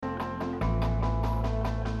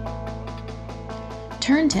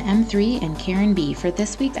Turn to M3 and Karen B for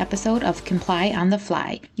this week's episode of Comply on the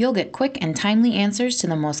Fly. You'll get quick and timely answers to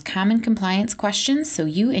the most common compliance questions so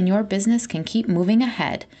you and your business can keep moving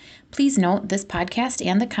ahead. Please note this podcast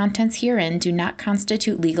and the contents herein do not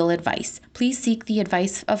constitute legal advice. Please seek the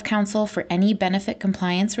advice of counsel for any benefit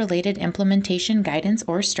compliance related implementation guidance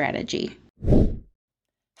or strategy.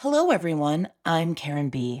 Hello everyone, I'm Karen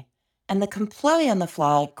B. And the Comply on the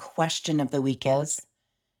Fly question of the week is,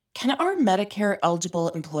 can our Medicare eligible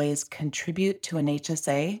employees contribute to an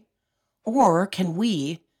HSA? Or can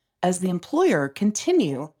we, as the employer,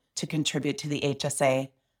 continue to contribute to the HSA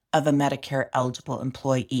of a Medicare eligible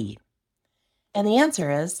employee? And the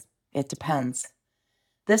answer is, it depends.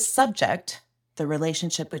 This subject, the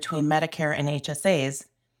relationship between Medicare and HSAs,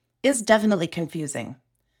 is definitely confusing,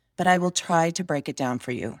 but I will try to break it down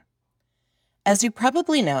for you. As you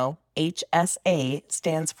probably know, HSA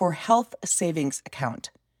stands for Health Savings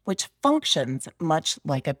Account, which functions much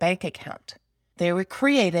like a bank account. They were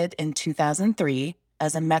created in 2003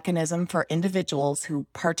 as a mechanism for individuals who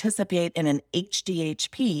participate in an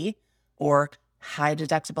HDHP, or high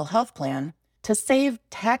deductible health plan, to save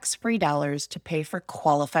tax-free dollars to pay for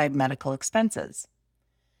qualified medical expenses.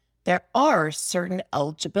 There are certain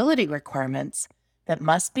eligibility requirements that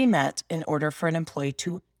must be met in order for an employee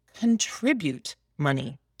to contribute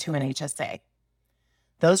money to an HSA.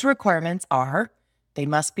 Those requirements are: they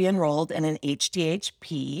must be enrolled in an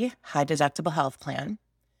HDHP, high deductible health plan.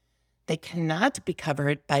 They cannot be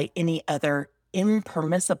covered by any other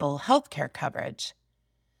impermissible healthcare coverage.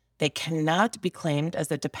 They cannot be claimed as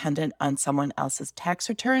a dependent on someone else's tax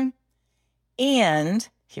return. And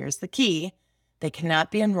here's the key: they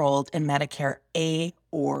cannot be enrolled in Medicare A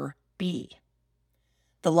or B.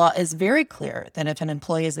 The law is very clear that if an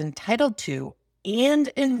employee is entitled to and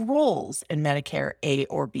enrolls in Medicare A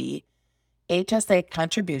or B, HSA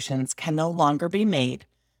contributions can no longer be made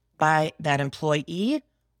by that employee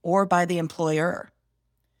or by the employer.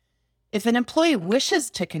 If an employee wishes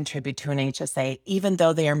to contribute to an HSA, even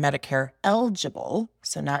though they are Medicare eligible,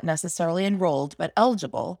 so not necessarily enrolled, but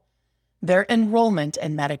eligible, their enrollment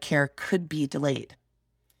in Medicare could be delayed.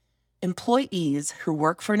 Employees who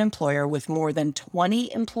work for an employer with more than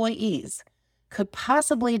 20 employees could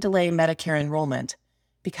possibly delay Medicare enrollment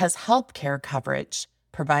because healthcare coverage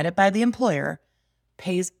provided by the employer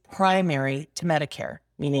pays primary to Medicare,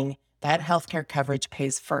 meaning that healthcare coverage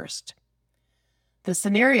pays first. The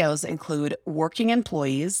scenarios include working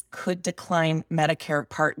employees could decline Medicare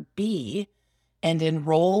Part B and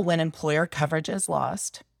enroll when employer coverage is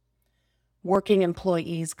lost. Working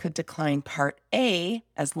employees could decline Part A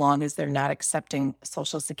as long as they're not accepting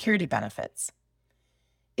Social Security benefits.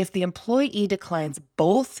 If the employee declines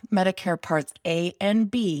both Medicare Parts A and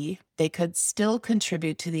B, they could still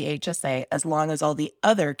contribute to the HSA as long as all the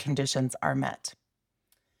other conditions are met.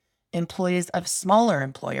 Employees of smaller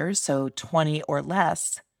employers, so 20 or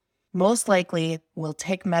less, most likely will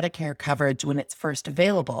take Medicare coverage when it's first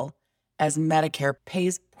available, as Medicare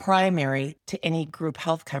pays primary to any group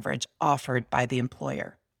health coverage offered by the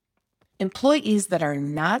employer. Employees that are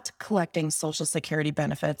not collecting Social Security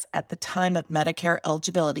benefits at the time of Medicare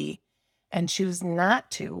eligibility and choose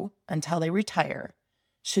not to until they retire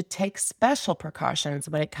should take special precautions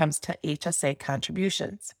when it comes to HSA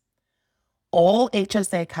contributions. All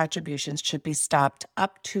HSA contributions should be stopped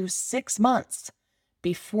up to 6 months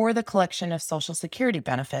before the collection of Social Security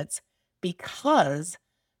benefits, because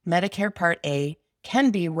Medicare Part A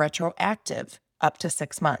can be retroactive up to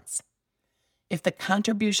 6 months. If the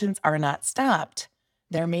contributions are not stopped,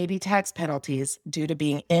 there may be tax penalties due to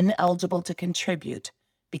being ineligible to contribute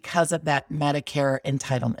because of that Medicare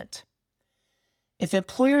entitlement. If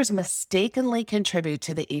employers mistakenly contribute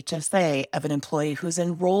to the HSA of an employee who's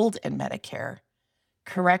enrolled in Medicare,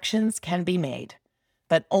 corrections can be made,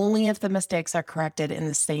 but only if the mistakes are corrected in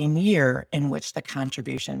the same year in which the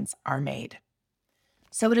contributions are made.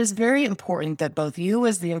 So it is very important that both you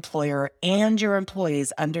as the employer and your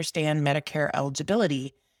employees understand Medicare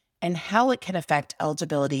eligibility and how it can affect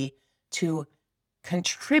eligibility to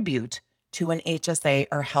contribute to an HSA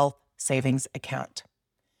or health savings account.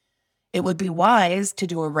 It would be wise to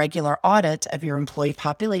do a regular audit of your employee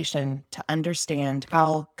population to understand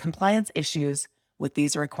how compliance issues with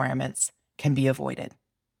these requirements can be avoided.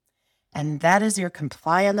 And that is your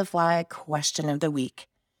Comply on the Fly question of the week.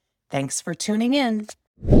 Thanks for tuning in.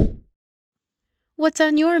 What's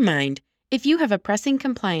on your mind? If you have a pressing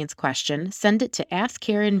compliance question, send it to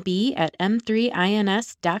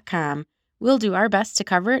askkarenb@m3ins.com. We'll do our best to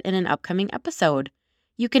cover it in an upcoming episode.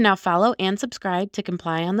 You can now follow and subscribe to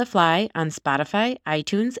Comply on the Fly on Spotify,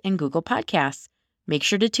 iTunes, and Google Podcasts. Make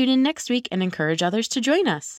sure to tune in next week and encourage others to join us.